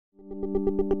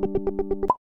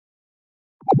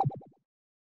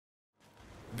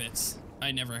Bits.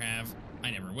 I never have.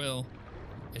 I never will.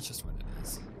 It's just what it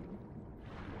is.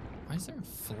 Why is there a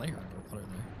flare underwater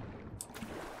there?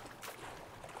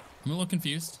 I'm a little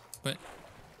confused, but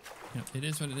you know, it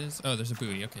is what it is. Oh, there's a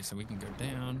buoy. Okay, so we can go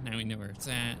down. Now we know where it's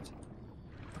at.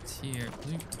 It's here.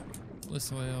 Loot.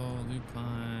 Bliss oil. Loot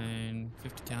pine.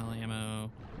 50 cal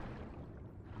ammo.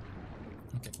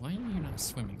 Okay, why are you not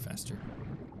swimming faster?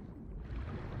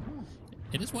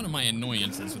 It is one of my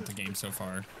annoyances with the game so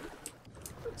far.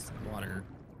 The water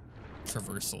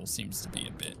traversal seems to be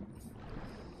a bit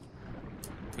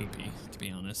poopy, to be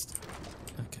honest.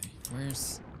 Okay,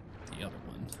 where's the other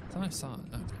one? I thought I saw it.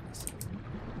 Oh, there it is.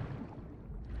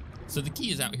 So the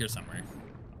key is out here somewhere.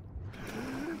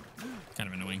 Kind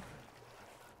of annoying.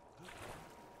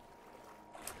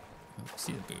 Oh,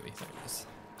 see the buoy. There it is.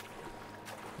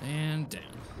 And down.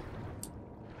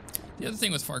 The other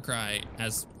thing with Far Cry,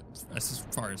 as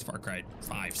far as Far Cry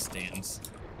 5 stands,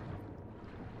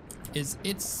 is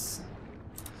it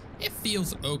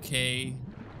feels okay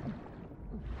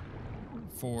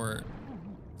for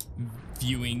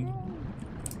viewing.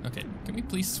 Okay, can we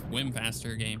please swim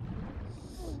faster, game?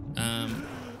 I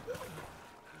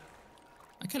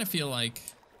kind of feel like,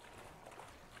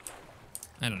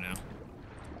 I don't know.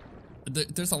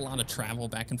 There's a lot of travel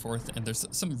back and forth, and there's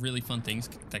some really fun things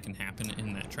that can happen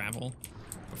in that travel.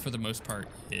 But for the most part,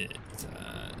 it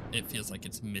feels like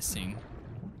it's missing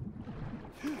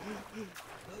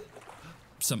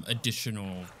some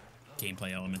additional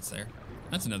gameplay elements there.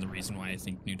 That's another reason why I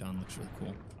think New Dawn looks really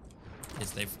cool.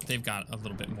 Is they've got a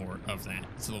little bit more of that.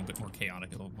 It's a little bit more chaotic,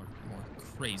 a little more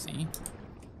crazy.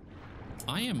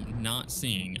 I am not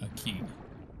seeing a key.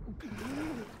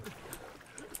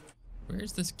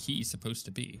 Where's this key supposed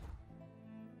to be?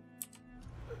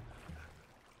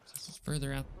 Is this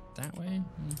further out that way?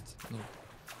 Let's a little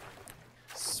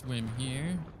swim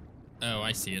here. Oh,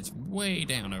 I see. It's way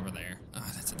down over there.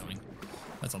 Oh, that's annoying.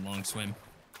 That's a long swim.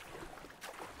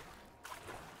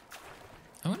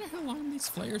 I wonder how long these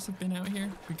flares have been out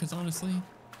here, because honestly,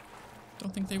 I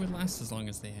don't think they would last as long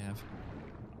as they have.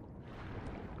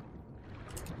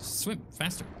 Swim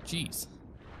faster. Jeez.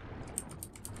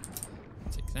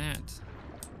 Take that.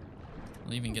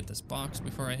 I'll even get this box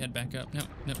before I head back up.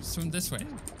 No, swim this way.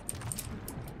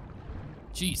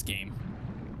 Jeez, game.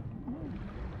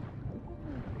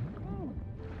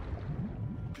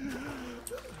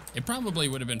 It probably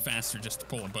would have been faster just to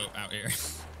pull a boat out here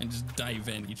and just dive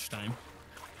in each time,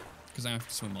 because I have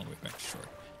to swim all the way back to shore.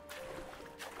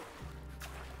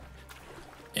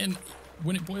 And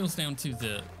when it boils down to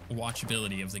the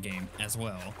watchability of the game as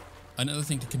well, another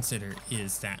thing to consider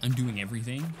is that I'm doing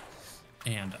everything,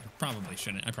 and I probably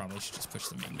shouldn't. I probably should just push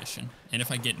the main mission. And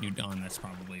if I get New Dawn, that's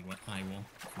probably what I will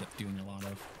end up doing a lot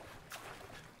of.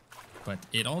 But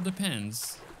it all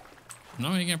depends. I'm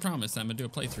not going to promise I'm going to do a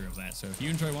playthrough of that, so if you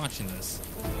enjoy watching this,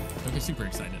 don't get super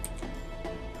excited.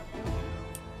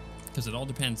 Because it all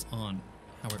depends on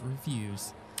how it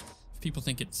reviews. If people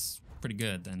think it's pretty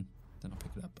good, then I'll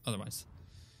pick it up. Otherwise,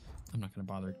 I'm not going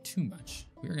to bother too much.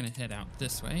 We're going to head out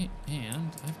this way,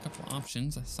 and I have a couple of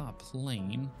options. I saw a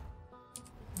plane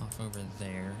off over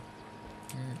there.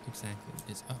 Where exactly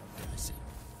is... Oh, okay, I see.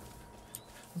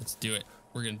 Let's do it.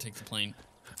 We're going to take the plane.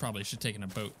 I probably should have taken a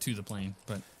boat to the plane,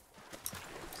 but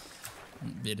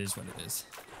it is what it is. Is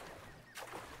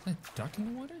that a duck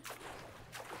in the water?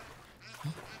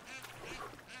 Oh.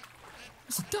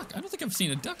 There's a duck. I don't think I've seen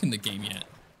a duck in the game yet.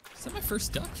 Is that my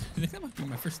first duck? I think that might be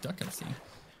my first duck I've seen.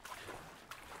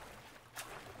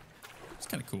 It's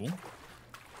kind of cool.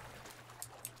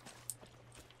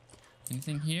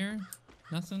 Anything here?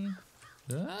 Nothing?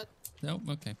 Nope,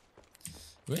 okay.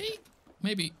 Wait,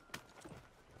 maybe.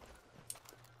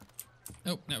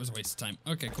 Oh, that was a waste of time.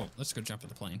 Okay, cool. Let's go jump at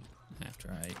the plane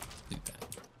after I loot that.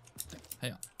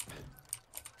 Hey,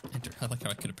 enter. I like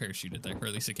how I could have parachuted there, or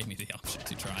at least it gave me the option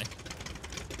to try.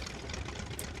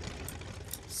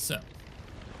 So,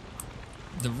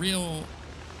 the real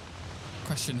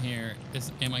question here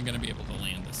is, am I going to be able to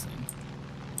land this thing?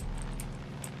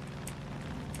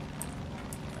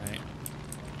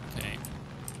 Okay.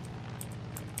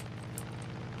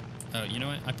 Oh, you know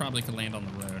what? I probably could land on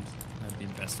the road. That'd be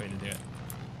the best way to do it.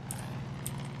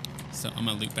 So I'm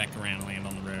going to loop back around and land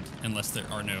on the road, unless there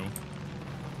are no...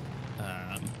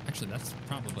 actually, that's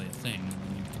probably a thing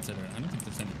we need to consider. I don't think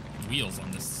there's any wheels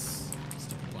on this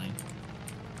stupid plane.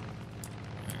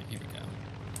 Alright, here we go.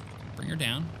 Bring her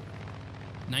down.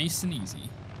 Nice and easy.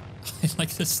 I like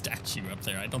the statue up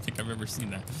there. I don't think I've ever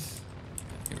seen that.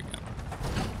 Here we go.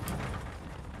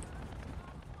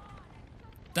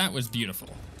 That was beautiful.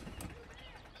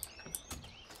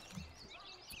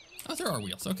 Oh, there are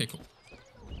wheels. Okay, cool.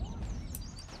 We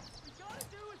gotta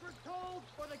do as we're told,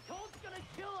 or the cult's gonna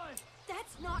kill us.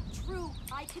 That's not true.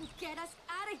 I can get us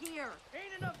out of here.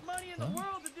 Ain't enough money in the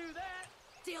world to do that.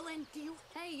 Dylan, do you?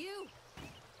 Hey, you.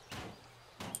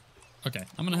 Okay,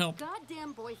 I'm gonna help.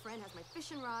 Goddamn boyfriend has my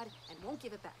fishing rod and won't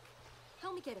give it back.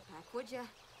 Help me get it back, would ya?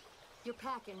 You're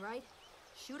packing, right?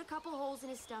 Shoot a couple holes in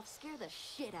his stuff, scare the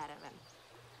shit out of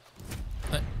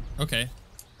him. Okay.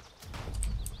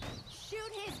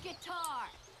 Shoot his guitar!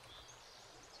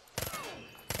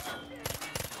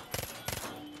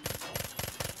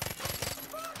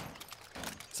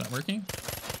 Is that working?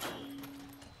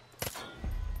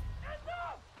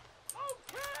 Enough!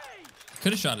 Okay!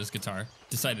 Could have shot his guitar.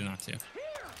 Decided not to. Here!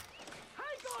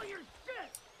 Take all your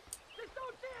shit! Just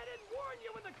don't say I didn't warn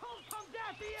you when the cult comes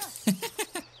after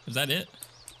you! Is that it?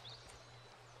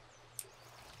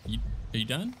 Are you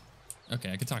done?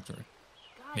 Okay, I could talk to her.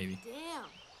 God Maybe. damn.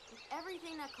 With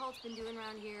everything that cult's been doing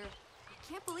around here, I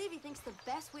can't believe he thinks the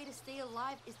best way to stay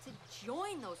alive is to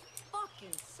join those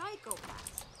fucking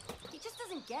psychopaths. He just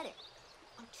doesn't get it.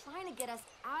 I'm trying to get us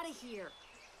out of here.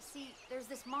 See, there's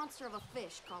this monster of a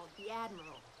fish called the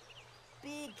Admiral.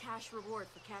 Big cash reward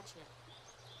for catching it.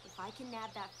 If I can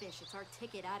nab that fish, it's our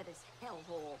ticket out of this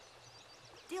hellhole.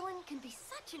 Dylan can be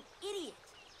such an idiot.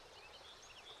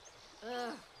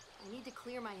 Ugh, I need to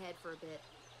clear my head for a bit.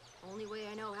 Only way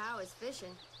I know how is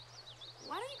fishing.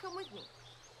 Why don't you come with me?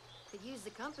 Could use the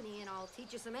company and I'll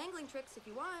teach you some angling tricks if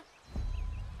you want.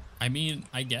 I mean,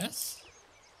 I guess.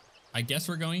 I guess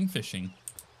we're going fishing.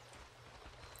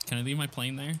 Can I leave my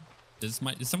plane there? Is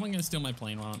someone gonna steal my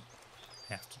plane while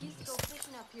I have to do Used to this? go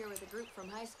fishing up here with a group from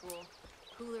high school.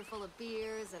 Cooler full of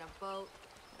beers and a boat.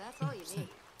 That's all you need.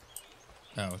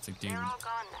 Oh, it's a dude. They're all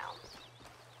gone now.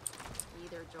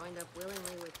 Either joined up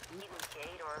willingly with Eden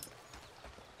Kate or,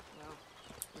 well,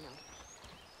 you know.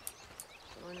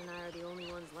 Dylan and I are the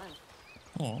only ones left.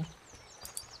 Oh.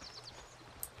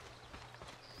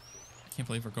 I can't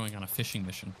believe we're going on a fishing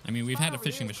mission. I mean, we've had a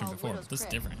fishing mission before, but this is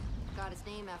different. Got his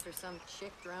name after some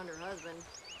chick drowned her husband.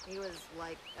 He was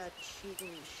like a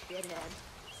cheating shithead,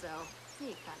 so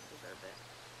he kind of deserved it.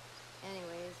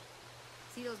 Anyways,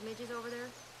 see those midges over there?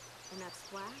 And that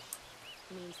splash?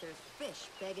 Means there's fish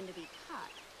begging to be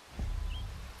caught.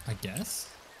 I guess?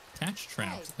 Catch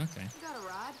trout. Hey, okay. You got a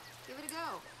rod? Give it a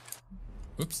go.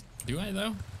 Whoops. Do I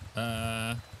though?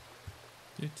 How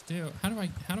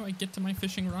do I get to my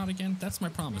fishing rod again? That's my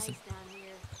problem. Nice down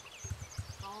here.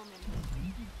 Calm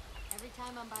and every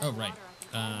time I'm by Oh, the right. water,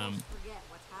 I can almost forget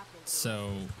what's happening to the so rest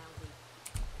of this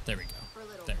county. there we go. For a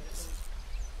little There bit, it is.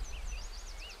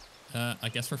 at least. I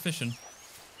guess we're fishing.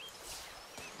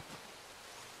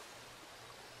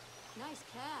 Nice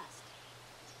cast.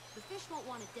 The fish won't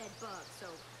want a dead bug, so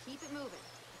keep it moving.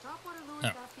 The topwater lures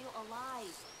gotta feel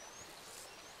alive.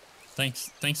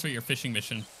 Thanks for your fishing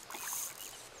mission.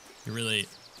 You're really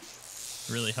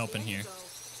helping There you here. go.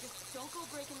 Just don't go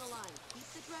breaking the line. Keep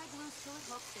the drag loose till it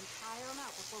hooks and tire them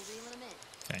out before reeling them in.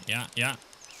 Okay,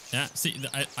 yeah. See,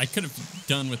 I could have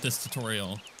done with this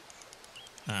tutorial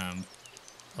a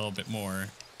little bit more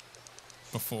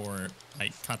before I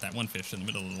caught that one fish in the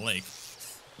middle of the lake.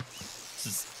 This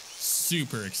is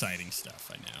super exciting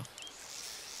stuff, I know.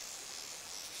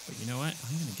 But you know what?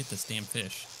 I'm gonna get this damn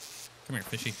fish. Come here,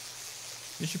 fishy.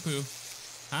 Fishy poo.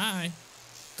 Hi.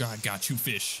 God, got you,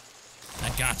 fish. I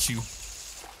got you.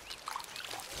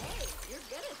 Hey, you're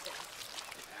good at this.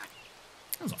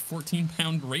 That was a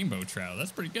 14-pound rainbow trout.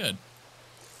 That's pretty good.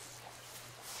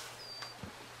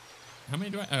 How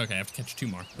many do I? Oh, okay, I have to catch 2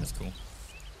 more. That's cool.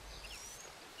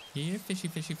 Here, fishy,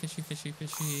 fishy, fishy, fishy,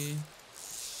 fishy.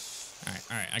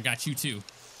 All right, I got you too.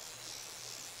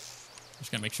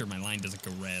 Just gotta make sure my line doesn't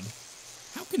go red.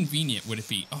 How convenient would it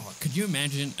be? Oh, could you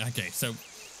imagine? Okay, so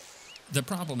the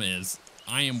problem is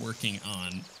I am working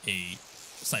on a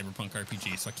cyberpunk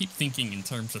RPG, so I keep thinking in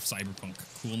terms of cyberpunk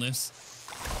coolness.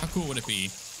 How cool would it be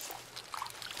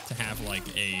to have like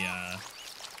a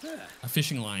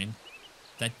fishing line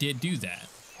that did do that?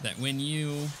 That when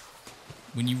you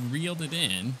reeled it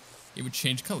in, it would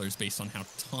change colors based on how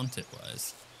taut it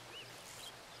was.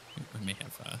 I may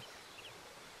have,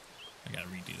 I gotta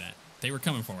redo that. They were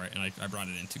coming for it, and I brought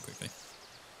it in too quickly.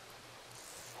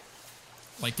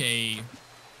 Like I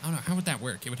don't know, how would that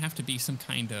work? It would have to be some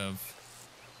kind of,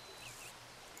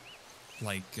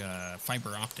 like,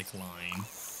 fiber optic line,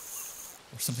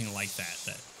 or something like that,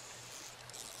 that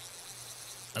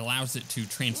allows it to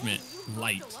transmit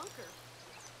light.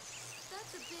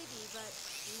 That's a biggie, but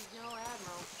he's no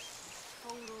admiral.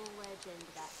 Total legend,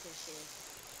 that fish is.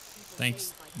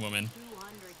 Thanks, woman.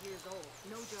 200 years old.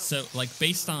 No joke. So, like,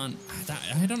 based on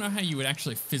I don't know how you would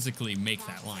actually physically make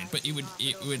that line, but it would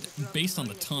based on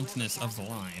the tauntness of the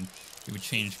line, it would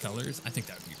change colors. I think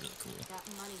that would be really cool. That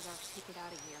money's our ticket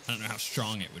out of here. I don't know how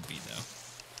strong it would be though.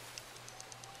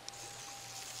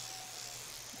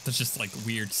 That's just like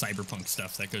weird cyberpunk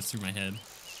stuff that goes through my head.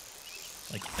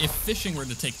 Like, if fishing were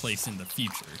to take place in the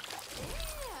future.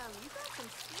 Damn, you got some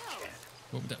skills.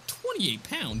 What would that? 28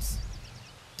 pounds?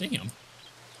 Damn.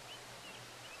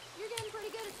 You're getting pretty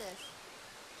good at this.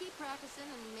 Keep practicing,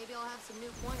 and maybe I'll have some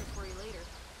new pointers for you later.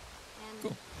 And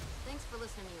Cool. thanks for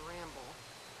listening to me ramble.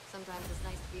 Sometimes it's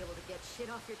nice to be able to get shit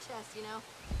off your chest, you know?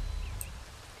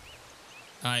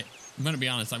 I'm gonna be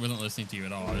honest, I wasn't listening to you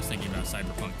at all. I was thinking about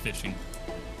cyberpunk fishing.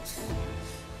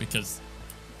 Because,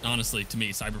 honestly, to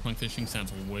me, cyberpunk fishing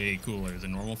sounds way cooler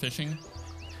than normal fishing.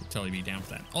 I'd totally be down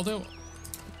for that. Although,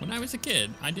 when I was a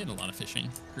kid, I did a lot of fishing.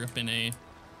 Grew up in a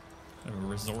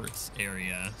resort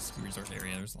area, ski resort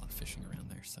area. There was a lot of fishing around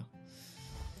there, so,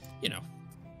 you know,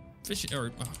 fishing,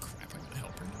 or, oh crap, I gotta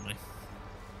help her, don't I?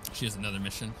 She has another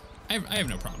mission. I have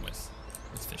no problem with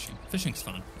fishing. Fishing's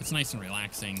fun. It's nice and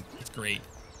relaxing. It's great.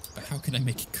 But how can I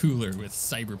make it cooler with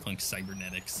cyberpunk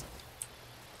cybernetics?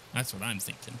 That's what I'm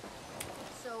thinking.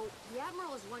 So, the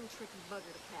Admiral is one tricky bugger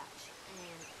to catch,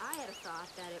 and I had a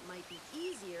thought that it might be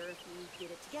easier if we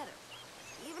did it together.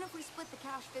 Even if we split the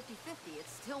cash 50-50,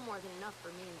 it's still more than enough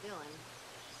for me and Dylan.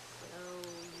 So,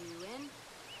 you in?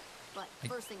 But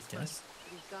first things first,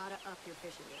 we've gotta up your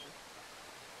fishing game.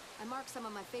 I marked some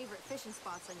of my favorite fishing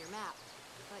spots on your map,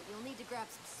 but you'll need to grab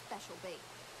some special bait.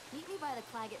 Meet me by the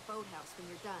Claggett boathouse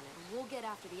when you're done, and we'll get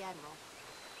after the Admiral.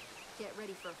 Get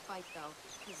ready for a fight, though,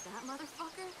 because that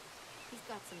motherfucker, he's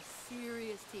got some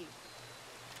serious teeth.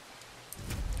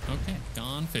 Okay,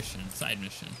 gone fishing. Side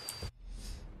mission.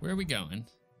 Where are we going?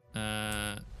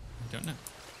 I don't know.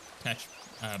 Catch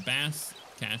a bass,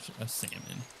 catch a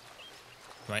salmon.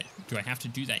 Do I have to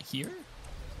do that here?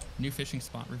 New fishing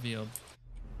spot revealed.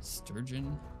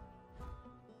 Sturgeon.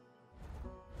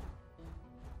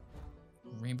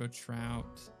 Rainbow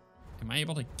trout. Am I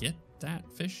able to get that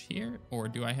fish here, or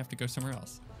do I have to go somewhere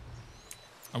else?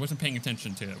 I wasn't paying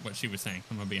attention to what she was saying,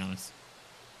 I'm gonna be honest.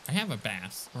 I have a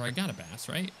bass, or I got a bass,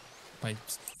 right? By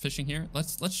fishing here.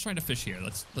 Let's try to fish here.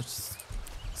 Let's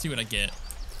see what I get.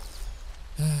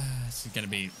 This is gonna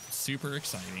be super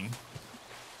exciting.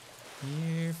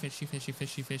 Here, fishy, fishy,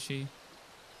 fishy, fishy.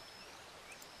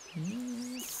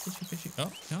 Here, fishy, fishy.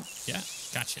 Oh, no, yeah,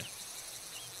 gotcha.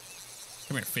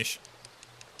 Come here, fish.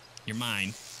 You're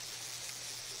mine.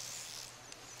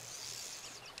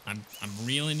 I'm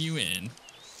reeling you in.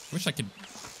 Wish I could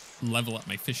level up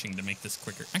my fishing to make this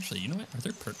quicker. Actually, you know what? Are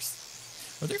there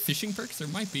perks? Are there fishing perks? There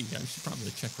might be. I should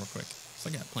probably check real quick. So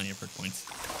I got plenty of perk points.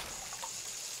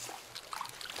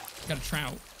 Got a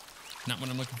trout. Not what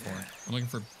I'm looking for. I'm looking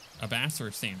for a bass or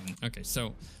a salmon. Okay,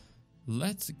 so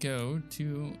let's go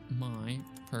to my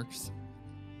perks.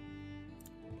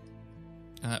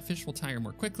 Fish will tire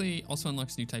more quickly. Also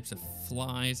unlocks new types of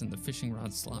flies and the fishing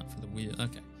rod slot for the wheel.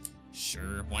 Okay,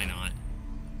 sure, why not?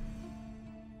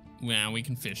 Well, we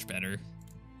can fish better.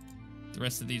 The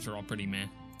rest of these are all pretty meh.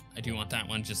 I do want that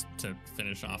one just to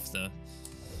finish off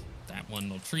that one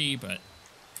little tree, but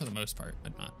for the most part,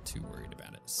 I'm not too worried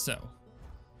about it. So,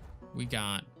 we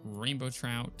got rainbow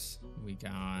trout. We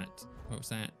got, what was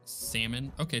that?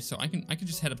 Salmon. Okay, so I can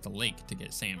just head up the lake to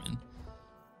get salmon.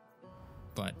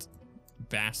 But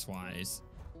bass-wise,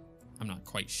 I'm not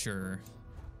quite sure.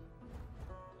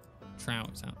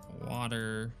 Trout's out in the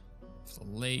water. There's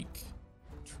a lake.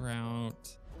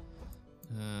 Trout.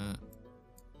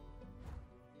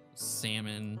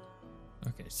 Salmon.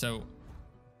 Okay, so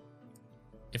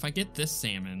if I get this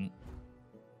salmon,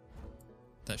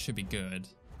 that should be good.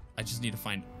 I just need to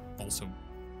find also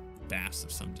bass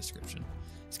of some description.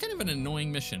 It's kind of an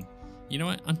annoying mission. You know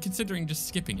what? I'm considering just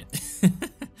skipping it.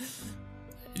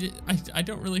 I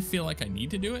don't really feel like I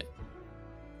need to do it.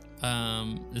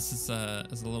 This is a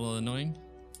little annoying.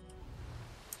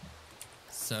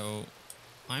 So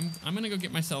I'm gonna go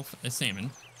get myself a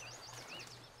salmon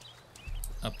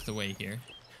up the way here.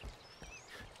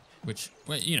 Which,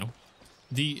 well, you know,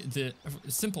 the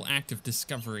simple act of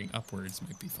discovering upwards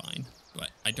might be fine,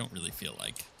 but I don't really feel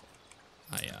like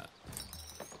I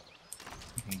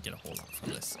can get a whole lot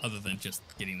from this other than just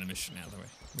getting the mission out of the way,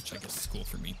 which I guess is cool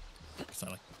for me because I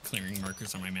like clearing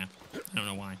markers on my map. I don't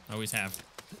know why. I always have.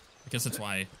 I guess that's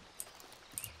why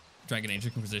Dragon Age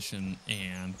Inquisition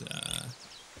and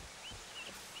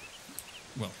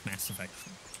well, Mass Effect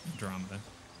Andromeda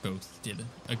both did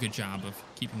a good job of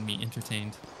keeping me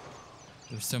entertained.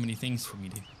 There's so many things for me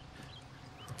to...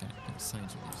 Okay, what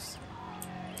signs are these?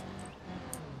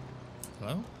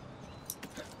 Hello?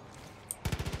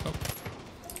 Oh.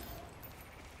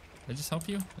 Did I just help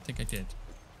you? I think I did.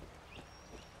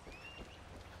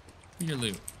 Give me your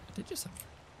loot. I did just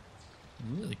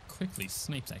really quickly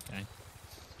snipe that guy.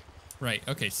 Right,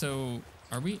 okay, so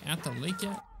are we at the lake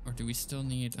yet? Or do we still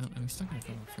need... Oh, we still gotta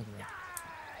go further up.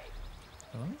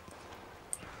 Hello?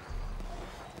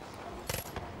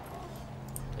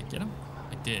 Did I get him?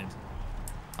 I did.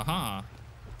 Aha!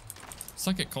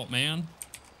 Suck it, cult man.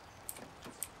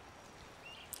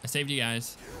 I saved you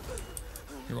guys.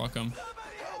 You're welcome.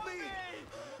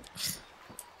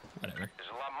 Whatever. There's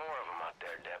a lot more of them out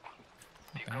there, Deb.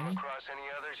 If you come across any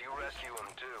others, you rescue them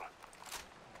too.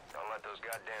 Don't let those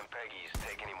goddamn Peggies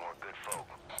take any more good folk.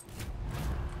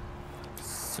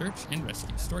 Search and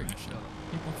rescue. Story mission.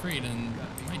 People freed in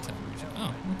nighttime region.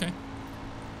 Oh, okay.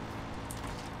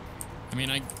 I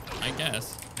mean, I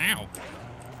guess. Ow!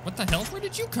 What the hell? Where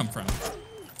did you come from?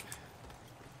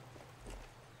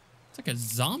 It's like a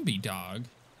zombie dog.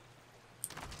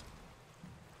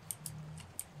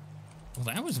 Well,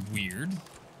 that was weird. I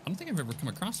don't think I've ever come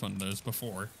across one of those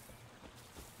before.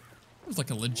 It was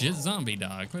like a legit zombie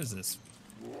dog. What is this?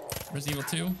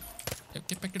 Resident Evil 2?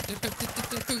 Get back.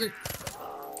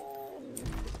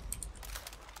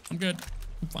 I'm good.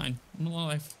 I'm fine. I'm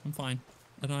alive. I'm fine.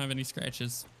 I don't have any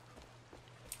scratches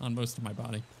on most of my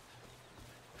body.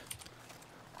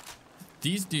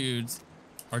 These dudes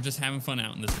are just having fun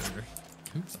out in this river.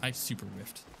 Oops, I super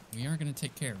whiffed. We are gonna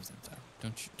take care of them though.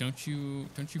 Don't you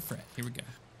fret. Here we go.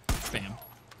 Bam.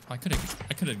 Oh, I could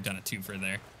have done a twofer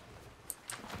there.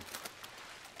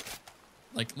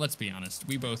 Like, let's be honest.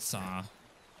 We both saw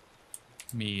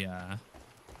me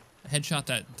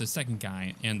headshot the second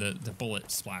guy and the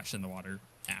bullet splash in the water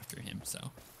after him.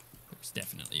 So there's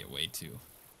definitely a way to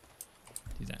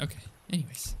do that. Okay.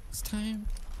 Anyways, it's time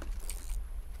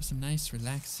for some nice,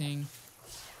 relaxing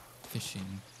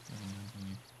fishing.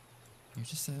 You're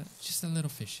just a little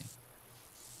fishing.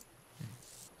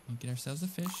 We'll get ourselves a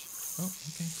fish. Oh,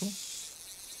 okay, cool.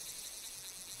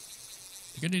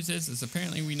 The good news is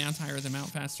apparently we now tire them out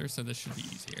faster, so this should be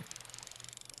easier.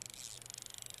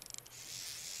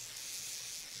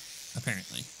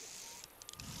 Apparently.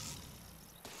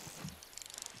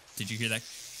 Did you hear that?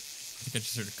 I think I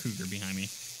just heard a cougar behind me.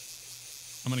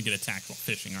 I'm gonna get attacked while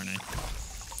fishing, aren't I?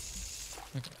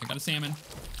 Okay, I got a salmon.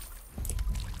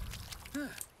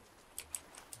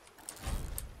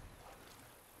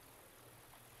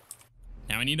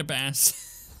 Now I need a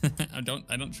bass. I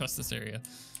don't trust this area.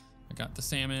 I got the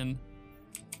salmon.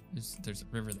 There's a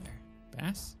river there.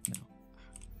 Bass? No.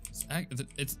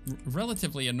 It's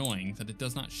relatively annoying that it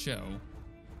does not show.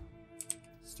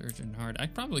 Sturgeon hard. I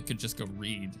probably could just go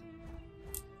read.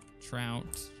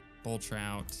 Trout, bull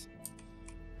trout.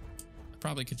 I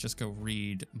probably could just go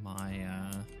read my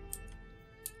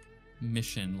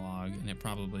mission log, and it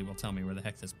probably will tell me where the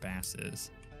heck this bass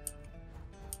is.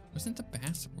 Wasn't the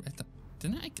bass at the...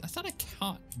 Didn't I thought I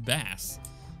caught bass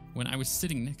when I was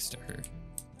sitting next to her.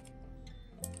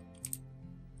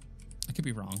 I could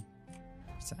be wrong.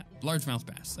 What's that? Largemouth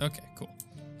bass. Okay, cool.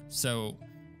 So,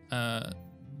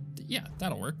 yeah,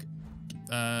 that'll work.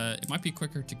 It might be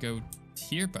quicker to go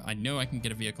here, but I know I can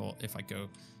get a vehicle if I go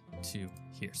to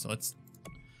here. So let's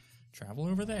travel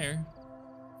over there.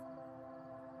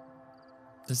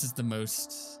 This is the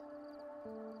most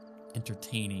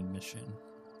entertaining mission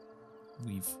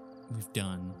we've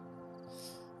done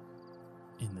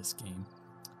in this game.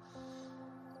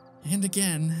 And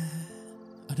again,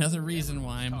 another reason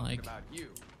why I'm like,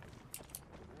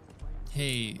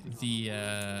 hey, the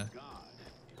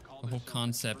whole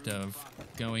concept of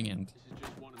going and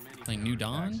playing New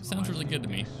Dawn sounds really good to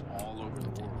me.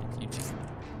 Okay, you just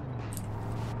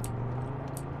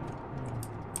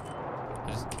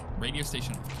radio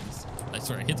station off, please. I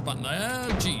swear, I hit the button. Oh,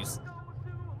 jeez.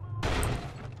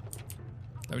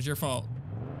 That was your fault.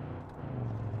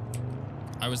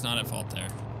 I was not at fault there.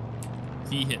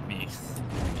 He hit me.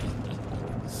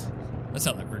 That's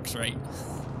how that works, right?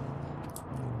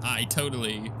 I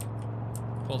totally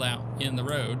pulled out in the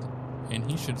road, and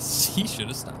he should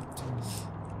have stopped.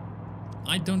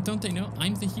 Don't they know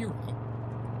I'm the hero?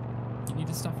 You need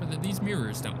to stop for that. These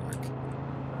mirrors don't work.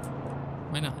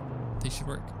 Why not? They should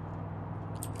work.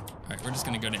 All right, we're just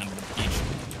gonna go down to the beach.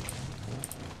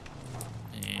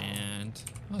 And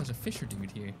oh, there's a fisher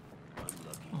dude here.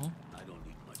 Oh. I don't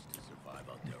need much to survive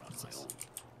out there on my own.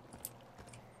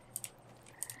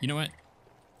 You know what?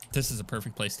 This is a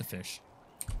perfect place to fish.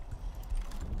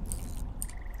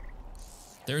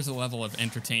 There's a level of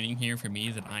entertaining here for me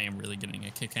that I am really getting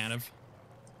a kick out of.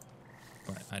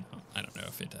 But I don't know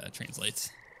if it translates.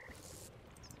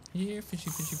 Here, fishy,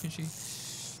 fishy, fishy.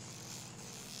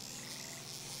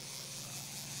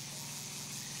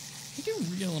 I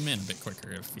can reel them in a bit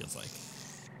quicker, it feels like.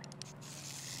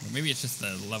 Or maybe it's just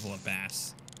the level of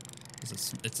bass.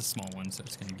 It's a small one, so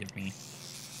it's going to give me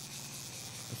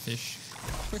the fish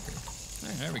quicker. All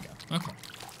right, there we go. Okay.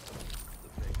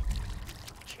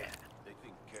 They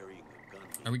think carrying a gun.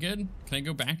 Are we good? Can I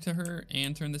go back to her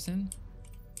and turn this in?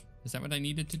 Is that what I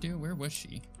needed to do? Where was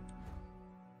she?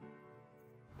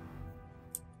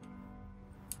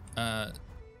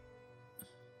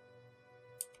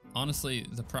 Honestly,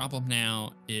 the problem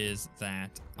now is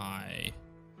that I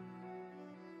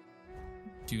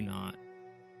do not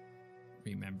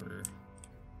remember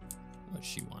what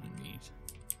she wanted me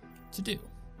to do.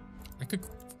 I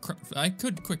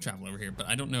could quick travel over here, but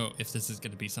I don't know if this is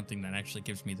going to be something that actually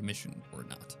gives me the mission or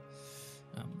not.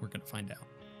 We're going to find out.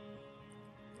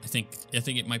 I think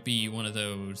it might be one of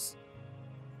those.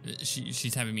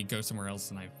 She's having me go somewhere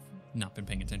else, and I've not been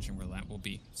paying attention where that will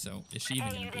be. So is she even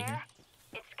Hey, going you to be here? there?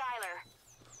 It's Skylar.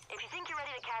 If you think you're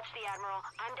ready to catch the Admiral,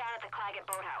 I'm down at the Claggett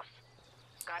Boathouse.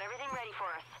 Got everything ready for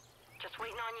us. Just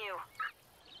waiting on you.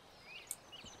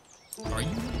 Are you?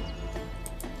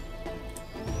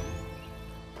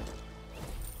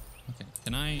 Okay,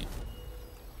 can I...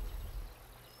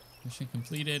 Mission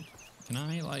completed. Can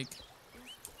I, like...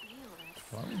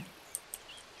 Hello?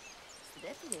 It's the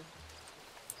deputy.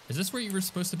 Is this where you were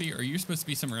supposed to be, or are you supposed to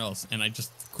be somewhere else? And I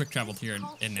just quick traveled here,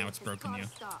 and now it's Cultists broken you.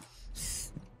 gotta stop.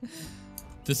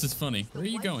 This is funny. The Where are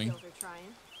you going? White Guild are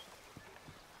trying.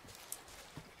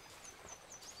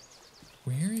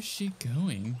 Where is she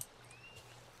going?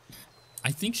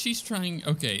 I think she's trying...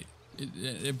 Okay,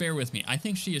 bear with me. I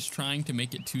think she is trying to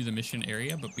make it to the mission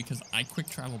area, but because I quick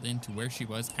traveled into where she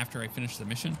was after I finished the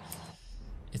mission,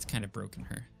 it's kind of broken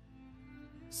her.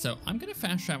 So I'm going to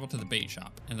fast travel to the bait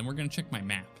shop, and then we're going to check my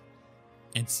map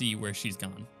and see where she's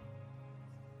gone.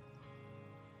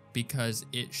 Because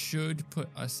it should put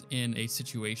us in a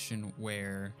situation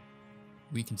where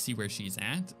we can see where she's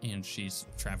at, and she's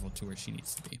traveled to where she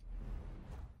needs to be.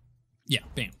 Yeah,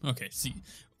 bam. Okay, see,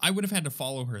 I would have had to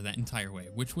follow her that entire way,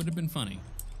 which would have been funny,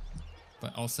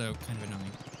 but also kind of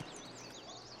annoying.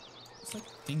 It's like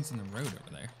things in the road over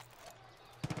there.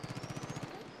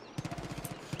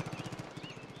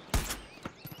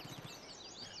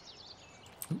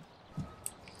 Ooh.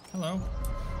 Hello.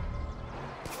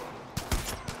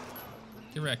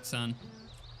 Get wrecked, son.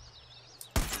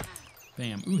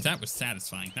 Bam. Ooh, that was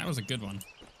satisfying. That was a good one.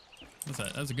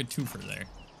 That was a good twofer there.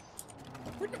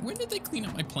 When did they clean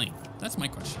up my plane? That's my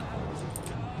question.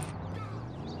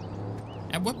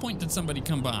 At what point did somebody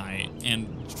come by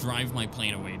and drive my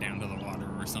plane away down to the water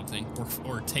or something?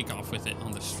 Or take off with it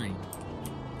on the street?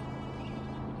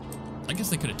 I guess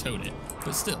they could have towed it.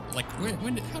 But still, like,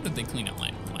 how did they clean up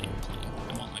my